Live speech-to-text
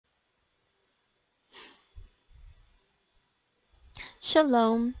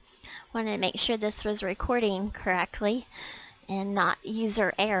Shalom. Wanted to make sure this was recording correctly and not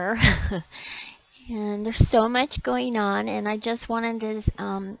user error. And there's so much going on, and I just wanted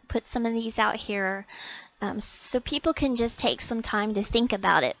to put some of these out here so people can just take some time to think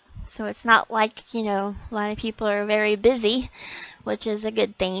about it. So it's not like, a lot of people are very busy, which is a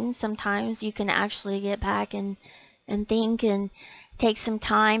good thing. Sometimes you can actually get back and think and take some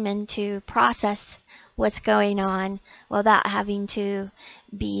time and to process what's going on without having to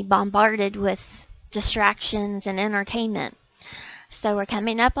be bombarded with distractions and entertainment. So we're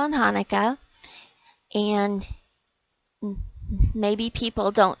coming up on Hanukkah, and maybe people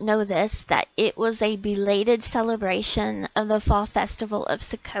don't know this, that it was a belated celebration of the fall festival of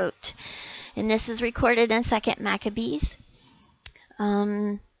Sukkot. And this is recorded in 2nd Maccabees.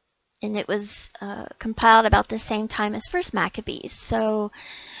 And it was compiled about the same time as 1st Maccabees. So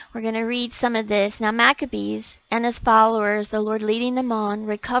we're going to read some of this. Now Maccabees and his followers, the Lord leading them on,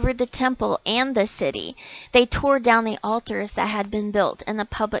 recovered the temple and the city. They tore down the altars that had been built in the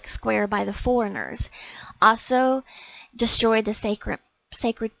public square by the foreigners. Also destroyed the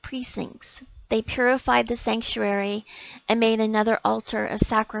sacred precincts. They purified the sanctuary and made another altar of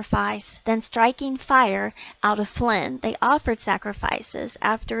sacrifice. Then, striking fire out of flint, they offered sacrifices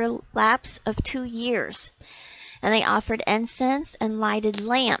after a lapse of 2 years. And they offered incense and lighted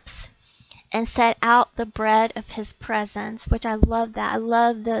lamps and set out the bread of his presence, which I love that. I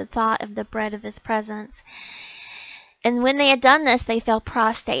love the thought of the bread of his presence. And when they had done this, they fell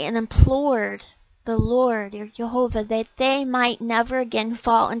prostrate and implored the Lord, your Jehovah, that they might never again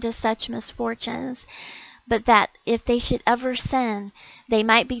fall into such misfortunes, but that if they should ever sin, they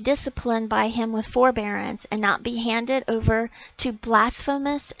might be disciplined by him with forbearance and not be handed over to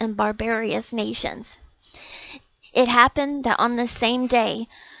blasphemous and barbarous nations. It happened that on the same day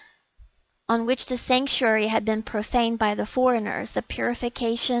on which the sanctuary had been profaned by the foreigners, the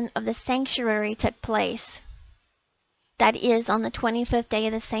purification of the sanctuary took place. That is, on the 25th day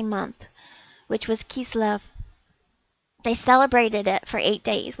of the same month, which was Kislev. They celebrated it for 8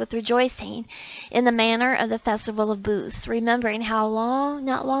 days with rejoicing in the manner of the festival of booths, remembering how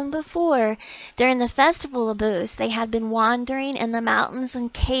not long before, during the festival of booths, they had been wandering in the mountains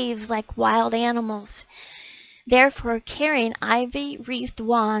and caves like wild animals. Therefore, carrying ivy-wreathed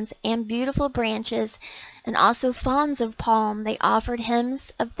wands and beautiful branches, and also fronds of palm, they offered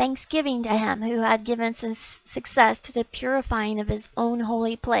hymns of thanksgiving to him who had given success to the purifying of his own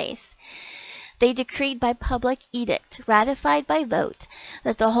holy place. They decreed by public edict, ratified by vote,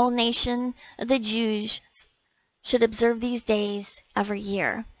 that the whole nation of the Jews should observe these days every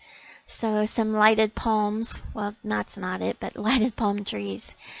year. So some lighted palms, well, that's not it, but lighted palm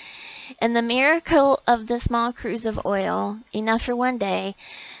trees. And the miracle of the small cruse of oil, enough for 1 day,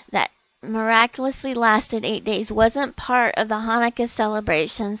 that miraculously lasted 8 days, wasn't part of the Hanukkah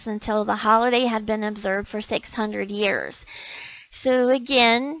celebrations until the holiday had been observed for 600 years. So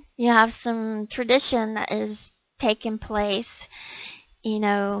again, you have some tradition that has taken place,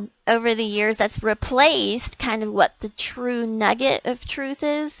 over the years that's replaced kind of what the true nugget of truth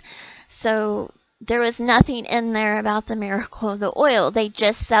is. So there was nothing in there about the miracle of the oil. They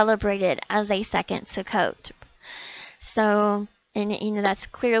just celebrated as a second Sukkot. So, and that's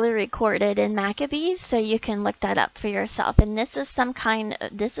clearly recorded in Maccabees, so you can look that up for yourself. And this is some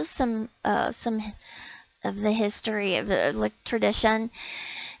of the history of the tradition,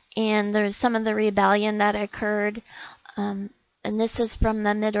 and there's some of the rebellion that occurred, and this is from the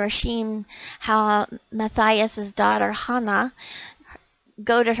Midrashim, how Matthias' daughter Hannah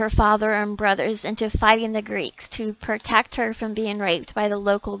goaded her father and brothers into fighting the Greeks to protect her from being raped by the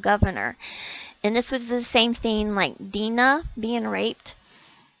local governor. And this was the same thing like Dinah being raped,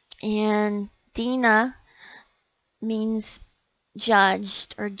 and Dinah means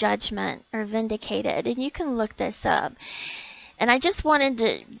judged or judgment or vindicated, and you can look this up. And I just wanted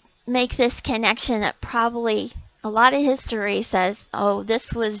to make this connection that probably a lot of history says, oh,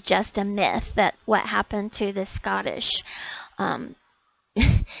 this was just a myth, that what happened to the Scottish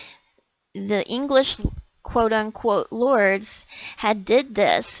the English quote-unquote lords did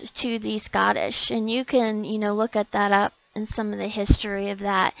this to the Scottish, and you can look at that up in some of the history of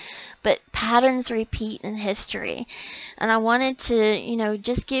that. But patterns repeat in history, and I wanted to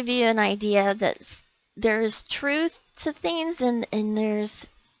just give you an idea that there's truth to things, and there's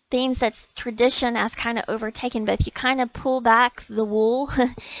things that's tradition as kind of overtaken. But if you kind of pull back the wool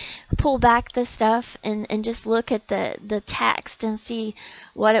pull back the stuff and just look at the text and see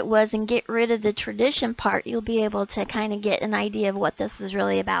what it was and get rid of the tradition part, you'll be able to kind of get an idea of what this was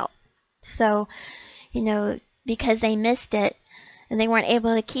really about. So because they missed it and they weren't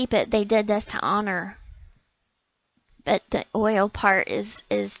able to keep it, they did this to honor but the oil part is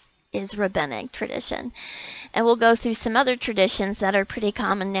rabbinic tradition. And we'll go through some other traditions that are pretty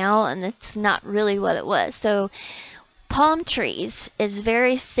common now, and it's not really what it was. So palm trees is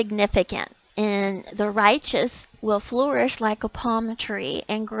very significant, and the righteous will flourish like a palm tree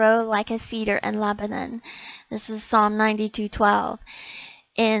and grow like a cedar in Lebanon. This is Psalm 92:12.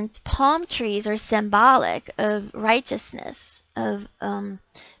 And palm trees are symbolic of righteousness, of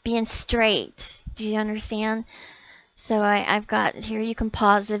being straight. Do you understand? So I've got here, you can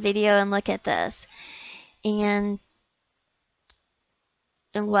pause the video and look at this. And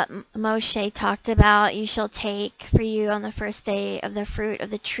what Moshe talked about, you shall take for you on the first day of the fruit of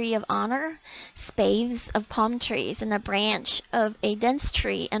the tree of honor, spathes of palm trees, and a branch of a dense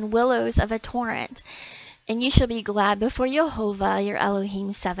tree, and willows of a torrent. And you shall be glad before Jehovah your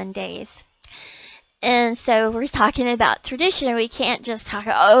Elohim 7 days. And so we're talking about tradition. We can't just talk,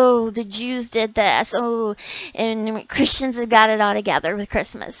 oh, the Jews did this, oh, and Christians have got it all together with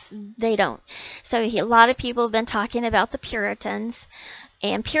Christmas. They don't. So a lot of people have been talking about the Puritans,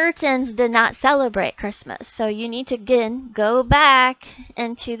 and Puritans did not celebrate Christmas. So you need to, again, go back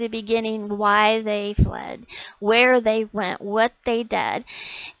into the beginning, why they fled, where they went, what they did.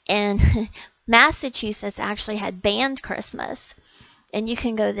 And Massachusetts actually had banned Christmas. And you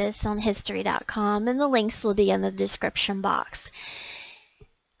can go this on history.com, and the links will be in the description box.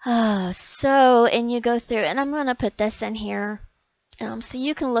 And you go through, and I'm going to put this in here so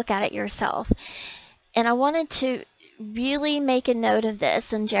you can look at it yourself. And I wanted to really make a note of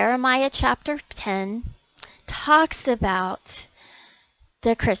this. In Jeremiah chapter 10 talks about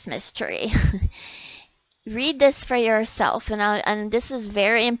the Christmas tree. Read this for yourself, and this is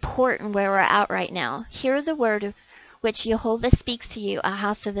very important where we're at right now. Hear the word which Jehovah speaks to you, a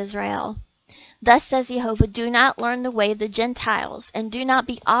house of Israel. Thus says Jehovah, do not learn the way of the Gentiles, and do not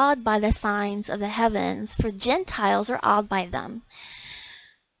be awed by the signs of the heavens, for Gentiles are awed by them.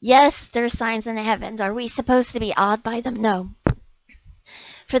 Yes, there are signs in the heavens. Are we supposed to be awed by them? No.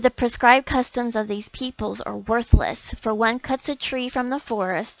 For the prescribed customs of these peoples are worthless, for one cuts a tree from the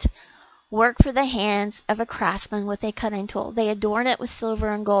forest, work for the hands of a craftsman with a cutting tool. They adorn it with silver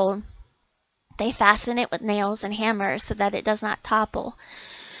and gold. They fasten it with nails and hammers so that it does not topple.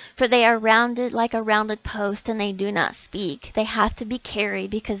 For they are rounded like a rounded post, and they do not speak. They have to be carried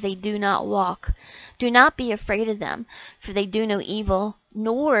because they do not walk. Do not be afraid of them, for they do no evil,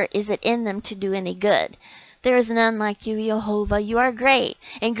 nor is it in them to do any good. There is none like you, Jehovah. You are great,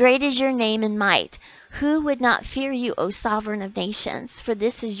 and great is your name and might. Who would not fear you, O sovereign of nations? For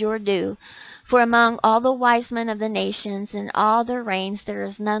this is your due. For among all the wise men of the nations and all their reigns there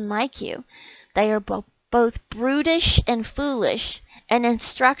is none like you. They are both brutish and foolish. An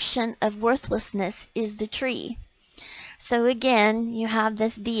instruction of worthlessness is the tree. So again, you have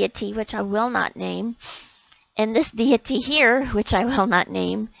this deity, which I will not name, and this deity here, which I will not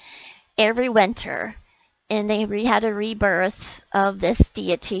name, every winter. And they had a rebirth of this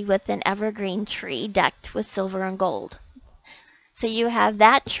deity with an evergreen tree decked with silver and gold. So you have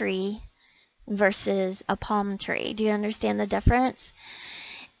that tree versus a palm tree. Do you understand the difference?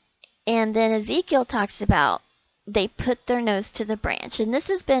 And then Ezekiel talks about they put their nose to the branch. And this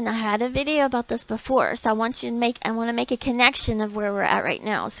has been, I had a video about this before, so I want to make a connection of where we're at right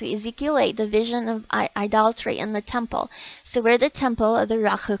now. So Ezekiel 8, the vision of idolatry in the temple. So we're the temple of the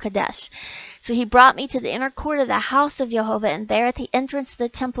Rachu Kadesh. So he brought me to the inner court of the house of Jehovah, and there at the entrance of the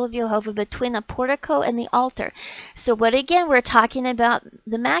temple of Jehovah, between the portico and the altar. So what again, we're talking about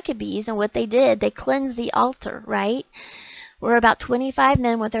the Maccabees and what they did. They cleansed the altar, right? Were about 25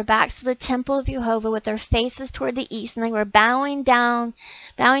 men with their backs to the temple of Jehovah, with their faces toward the east, and they were bowing to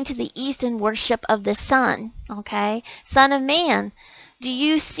the east in worship of the sun. Okay? Son of man, do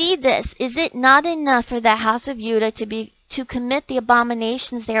you see this? Is it not enough for the house of Judah to commit the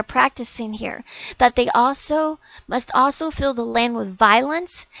abominations they are practicing here, that they must also fill the land with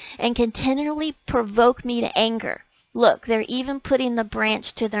violence and continually provoke me to anger? Look, they're even putting the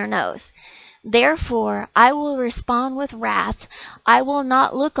branch to their nose. Therefore, I will respond with wrath. I will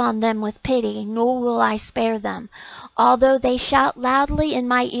not look on them with pity, nor will I spare them. Although they shout loudly in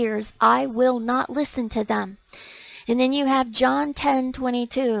my ears, I will not listen to them. And then you have John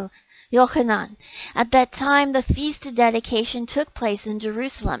 10:22. Yochanan. At that time, the feast of dedication took place in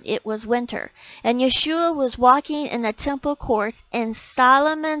Jerusalem. It was winter, and Yeshua was walking in the temple courts in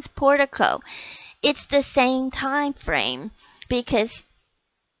Solomon's portico. It's the same time frame because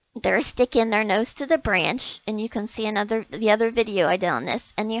they're sticking their nose to the branch, and you can see the other video I did on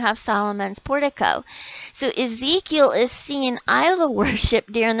this, and you have Solomon's portico. So Ezekiel is seeing idol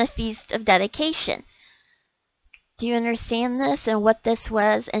worship during the Feast of Dedication. Do you understand this and what this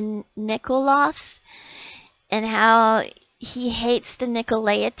was in Nicholas? and how he hates the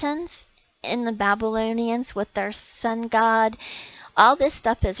Nicolaitans and the Babylonians with their sun god. All this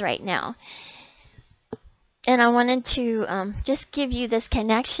stuff is right now. And I wanted to just give you this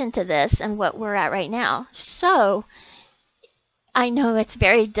connection to this and what we're at right now. So I know it's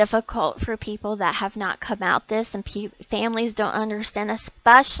very difficult for people that have not come out this, and families don't understand,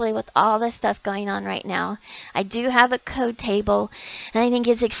 especially with all the stuff going on right now. I do have a code table, and I think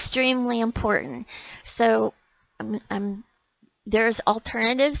it's extremely important. So there's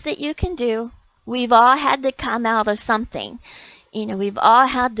alternatives that you can do. We've all had to come out of something. You know, we've all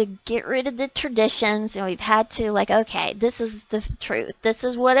had to get rid of the traditions, and we've had to, like, okay, this is the truth. This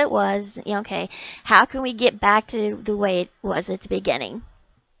is what it was. Okay, how can we get back to the way it was at the beginning?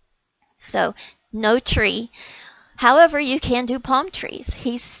 So, no tree. However, you can do palm trees.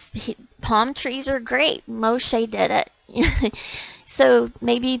 Palm trees are great. Moshe did it. So,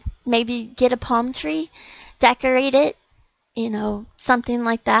 maybe get a palm tree, decorate it, you know, something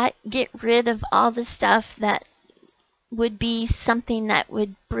like that. Get rid of all the stuff that would be something that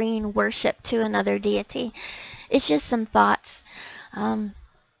would bring worship to another deity. It's just some thoughts. I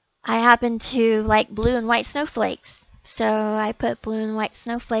happen to like blue and white snowflakes, so I put blue and white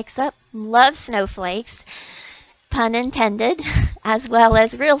snowflakes up. Love snowflakes, pun intended, as well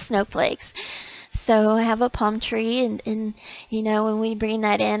as real snowflakes. So I have a palm tree, and you know, when we bring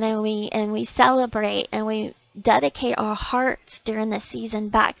that in and we celebrate and we dedicate our hearts during the season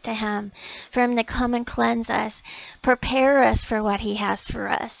back to Him, for Him to come and cleanse us, prepare us for what He has for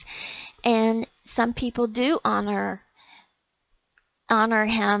us. And some people do honor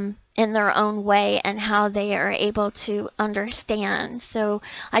Him in their own way and how they are able to understand. So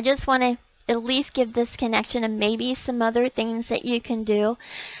I just want to at least give this connection and maybe some other things that you can do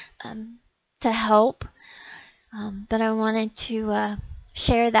to help. But I wanted to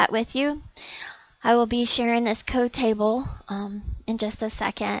share that with you. I will be sharing this code table in just a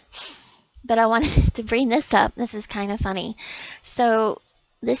second, but I wanted to bring this up. This is kind of funny. So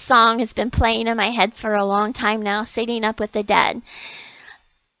this song has been playing in my head for a long time now, Sitting Up with the Dead.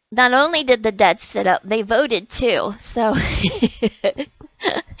 Not only did the dead sit up, they voted too. So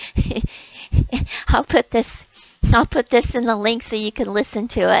I'll put this in the link so you can listen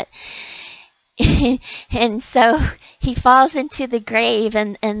to it. And so he falls into the grave,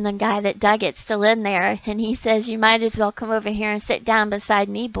 and the guy that dug it's still in there, and he says, "You might as well come over here and sit down beside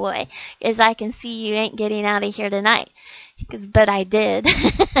me, boy, as I can see you ain't getting out of here tonight." He goes, "But I did."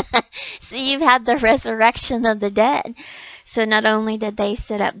 So you've had the resurrection of the dead. So not only did they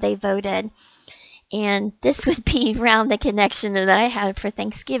sit up, they voted. And this would be around the connection that I had for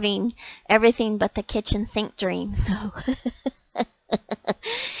Thanksgiving, everything but the kitchen sink dream. So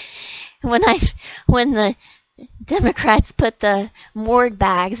when the Democrats put the morgue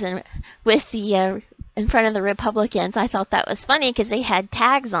bags with the in front of the Republicans, I thought that was funny because they had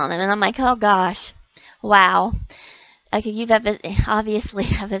tags on them, and I'm like, oh gosh, wow. Okay, you obviously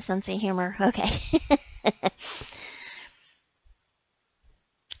have a sense of humor. Okay.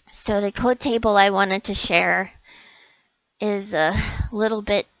 So the code table I wanted to share is a little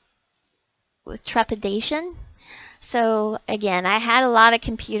bit with trepidation. So again, I had a lot of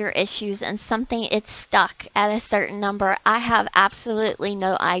computer issues, and it's stuck at a certain number. I have absolutely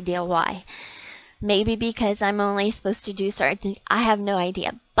no idea why. Maybe because I'm only supposed to do certain things. I have no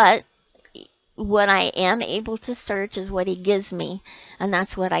idea. But what I am able to search is what He gives me, and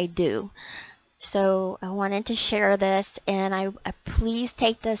that's what I do. So I wanted to share this, and I please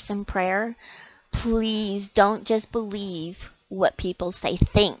take this in prayer. Please don't just believe what people say.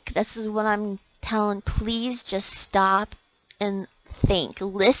 Think. This is what I'm telling. Please just stop and think.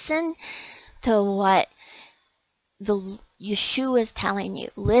 Listen to what the Yeshua is telling you.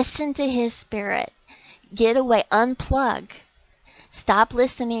 Listen to His Spirit. Get away. Unplug. Stop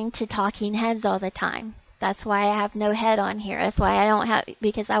listening to talking heads all the time. That's why I have no head on here. That's why I don't have,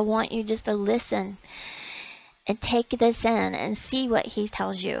 because I want you just to listen and take this in and see what He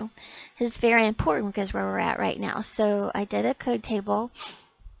tells you. It's very important because where we're at right now. So I did a code table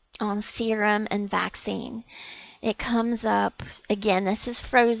on serum and vaccine. It comes up, again, this is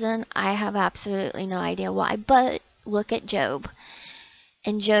frozen. I have absolutely no idea why, but look at Job.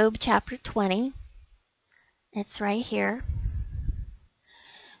 In Job chapter 20, it's right here.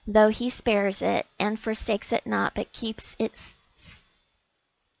 Though he spares it and forsakes it not, but keeps it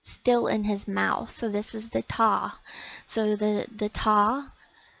still in his mouth. So this is the ta. So the ta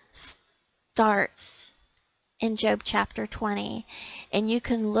starts in Job chapter 20. And you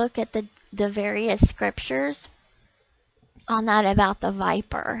can look at the various scriptures on that about the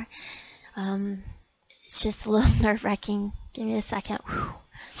viper. It's just a little nerve-wracking. Give me a second. Whew.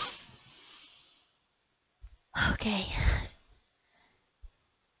 Okay.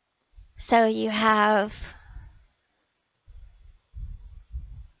 So you have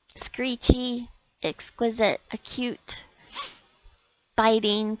screechy, exquisite, acute,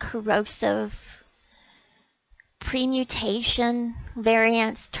 biting, corrosive, premutation,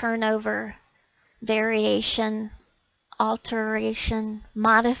 variance, turnover, variation, alteration,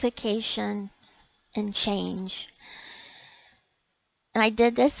 modification, and change. And I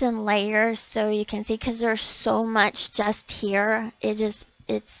did this in layers so you can see, because there's so much just here. It's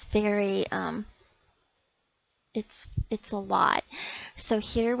very, it's a lot. So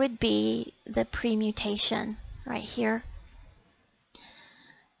here would be the premutation right here.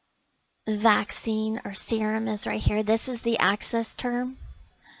 Vaccine or serum is right here. This is the access term.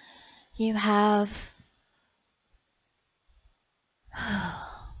 You have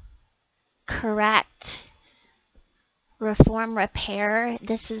correct, reform, repair.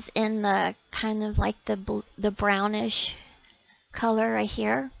 This is in the kind of like the brownish color right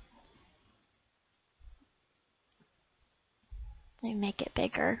here. Let me make it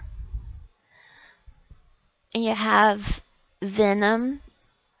bigger. And you have venom,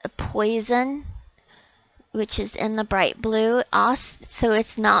 a poison, which is in the bright blue. So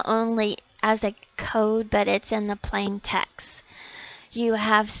it's not only as a code, but it's in the plain text. You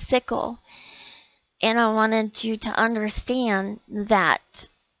have sickle. And I wanted you to understand that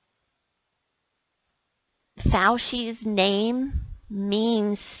Fauci's name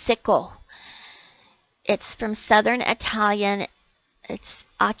means sickle. It's from Southern Italian. It's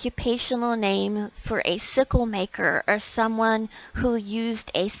occupational name for a sickle maker or someone who used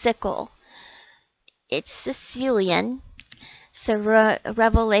a sickle. It's Sicilian. So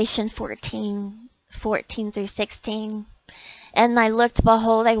Revelation 14 through 16. And I looked,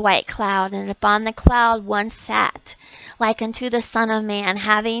 behold, a white cloud, and upon the cloud one sat, like unto the Son of Man,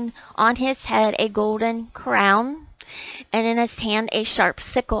 having on his head a golden crown, and in his hand a sharp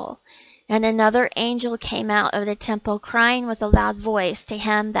sickle. And another angel came out of the temple, crying with a loud voice to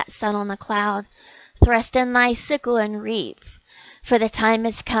him that sat on the cloud, Thrust in thy sickle and reap, for the time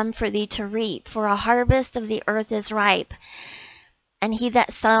is come for thee to reap, for a harvest of the earth is ripe. And he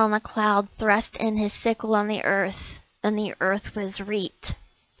that sat on the cloud thrust in his sickle on the earth, and the earth was reaped.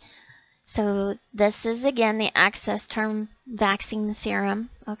 So this is again the access term, vaccine serum,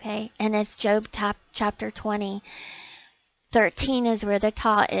 okay? And it's Job chapter 20. 13 is where the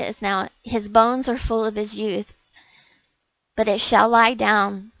ta is. Now, his bones are full of his youth, but it shall lie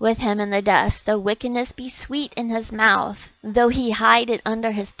down with him in the dust, though wickedness be sweet in his mouth, though he hide it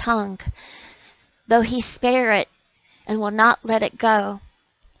under his tongue, though he spare it and will not let it go,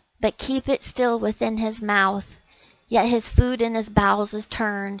 but keep it still within his mouth. Yet his food in his bowels is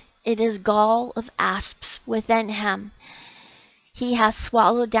turned. It is gall of asps within him. He hath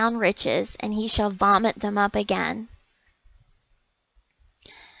swallowed down riches, and he shall vomit them up again.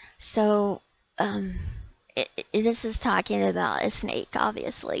 So, this is talking about a snake,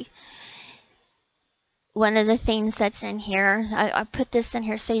 obviously. One of the things that's in here, I put this in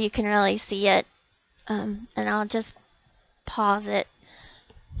here so you can really see it, and I'll just pause it.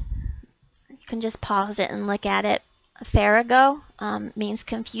 You can just pause it and look at it. Farrago means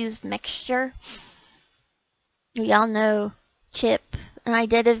confused mixture. We all know chip, and I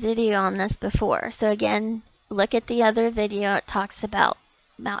did a video on this before. So again, look at the other video. It talks about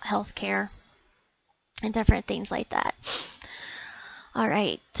healthcare and different things like that. All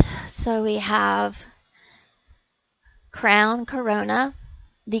right, so we have crown, corona,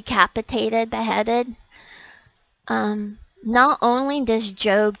 decapitated, beheaded. Not only does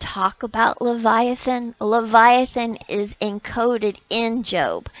Job talk about Leviathan, Leviathan is encoded in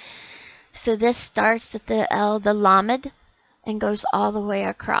Job. So this starts at the Lamed and goes all the way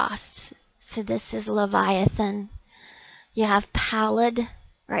across. So this is Leviathan. You have pallid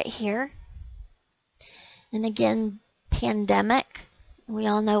right here. And again, pandemic. We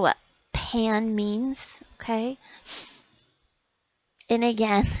all know what pan means, okay? And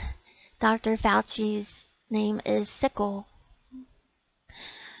again, Dr. Fauci's name is sickle.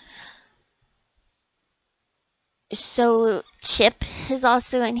 So chip is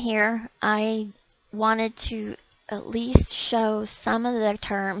also in here. I wanted to at least show some of the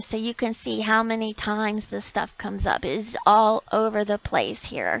terms so you can see how many times this stuff comes up. It is all over the place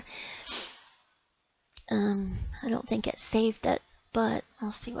here. I don't think it saved it, but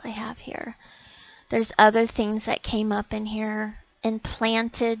I'll see what I have here. There's other things that came up in here.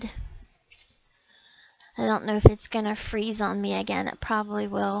 Implanted. I don't know if it's going to freeze on me again. It probably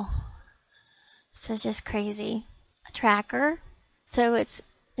will. So just crazy. A tracker. So it's,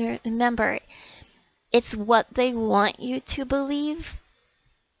 remember, it's what they want you to believe.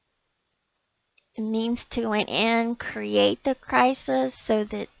 means to an end, create the crisis so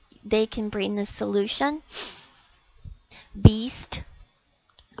that they can bring the solution. Beast,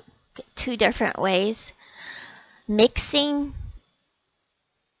 two different ways. Mixing,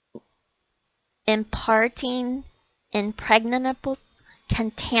 imparting, impregnable,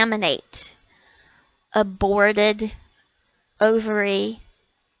 contaminate, aborted, ovary,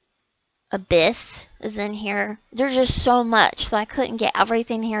 abyss is in here. There's just so much, so I couldn't get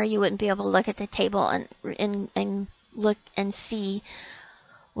everything here. You wouldn't be able to look at the table and look and see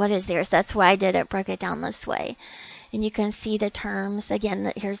what is there. So that's why I did it, broke it down this way. And you can see the terms.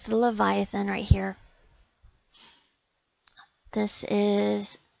 Again, here's the Leviathan right here. This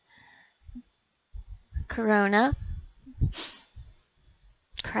is corona,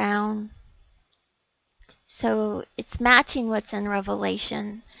 crown. So it's matching what's in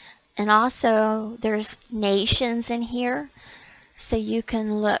Revelation. And also there's nations in here, so you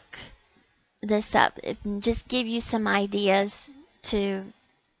can look this up and just give you some ideas to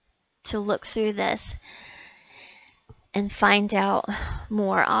look through this and find out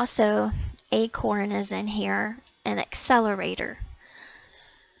more. Also, acorn is in here, an accelerator.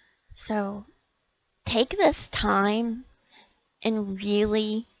 So take this time and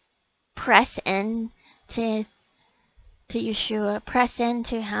really press in to Yeshua, press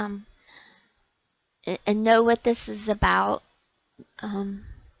into him, and know what this is about.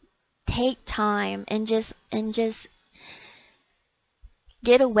 Take time and just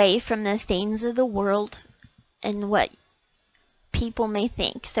get away from the things of the world and what people may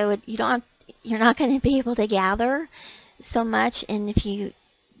think. So you're not going to be able to gather so much. And if you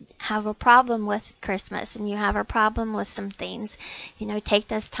have a problem with Christmas and you have a problem with some things, take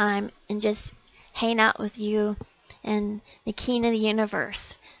this time and just hang out with you and the King of the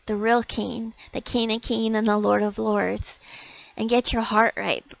universe, the real King, the King of Kings and the Lord of Lords, and get your heart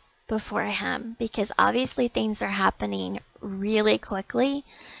right before him, because obviously things are happening really quickly,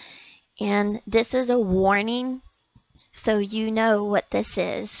 and this is a warning, so you know what this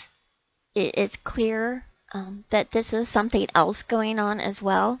is. It is clear that this is something else going on as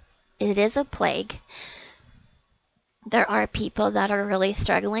well. It is a plague. There are people that are really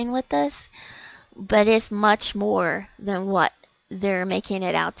struggling with this, but it's much more than what they're making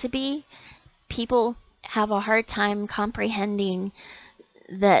it out to be. People have a hard time comprehending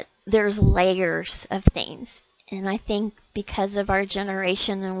that there's layers of things. And I think because of our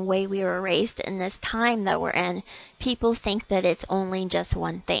generation and the way we were raised in this time that we're in, people think that it's only just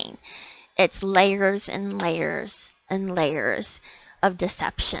one thing. It's layers and layers and layers of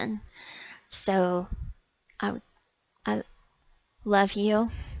deception. So I love you.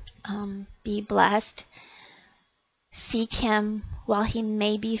 Be blessed. Seek him while he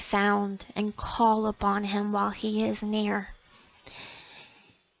may be found, and call upon him while he is near.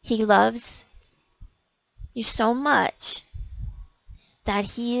 He loves you so much that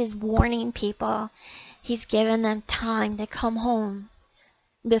he is warning people. He's given them time to come home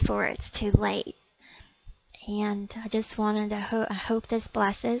before it's too late. And I just wanted to I hope this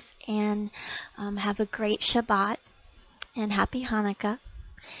blesses, and have a great Shabbat and happy Hanukkah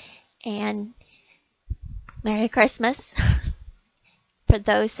and Merry Christmas. For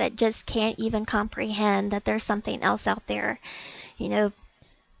those that just can't even comprehend that there's something else out there,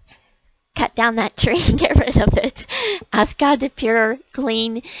 cut down that tree and get rid of it. Ask God to pure,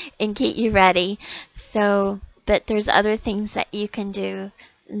 clean, and get you ready. So, but there's other things that you can do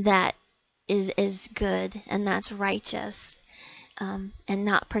that is good, and that's righteous, and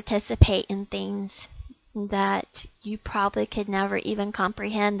not participate in things that you probably could never even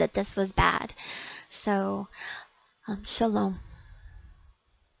comprehend that this was bad. So, shalom.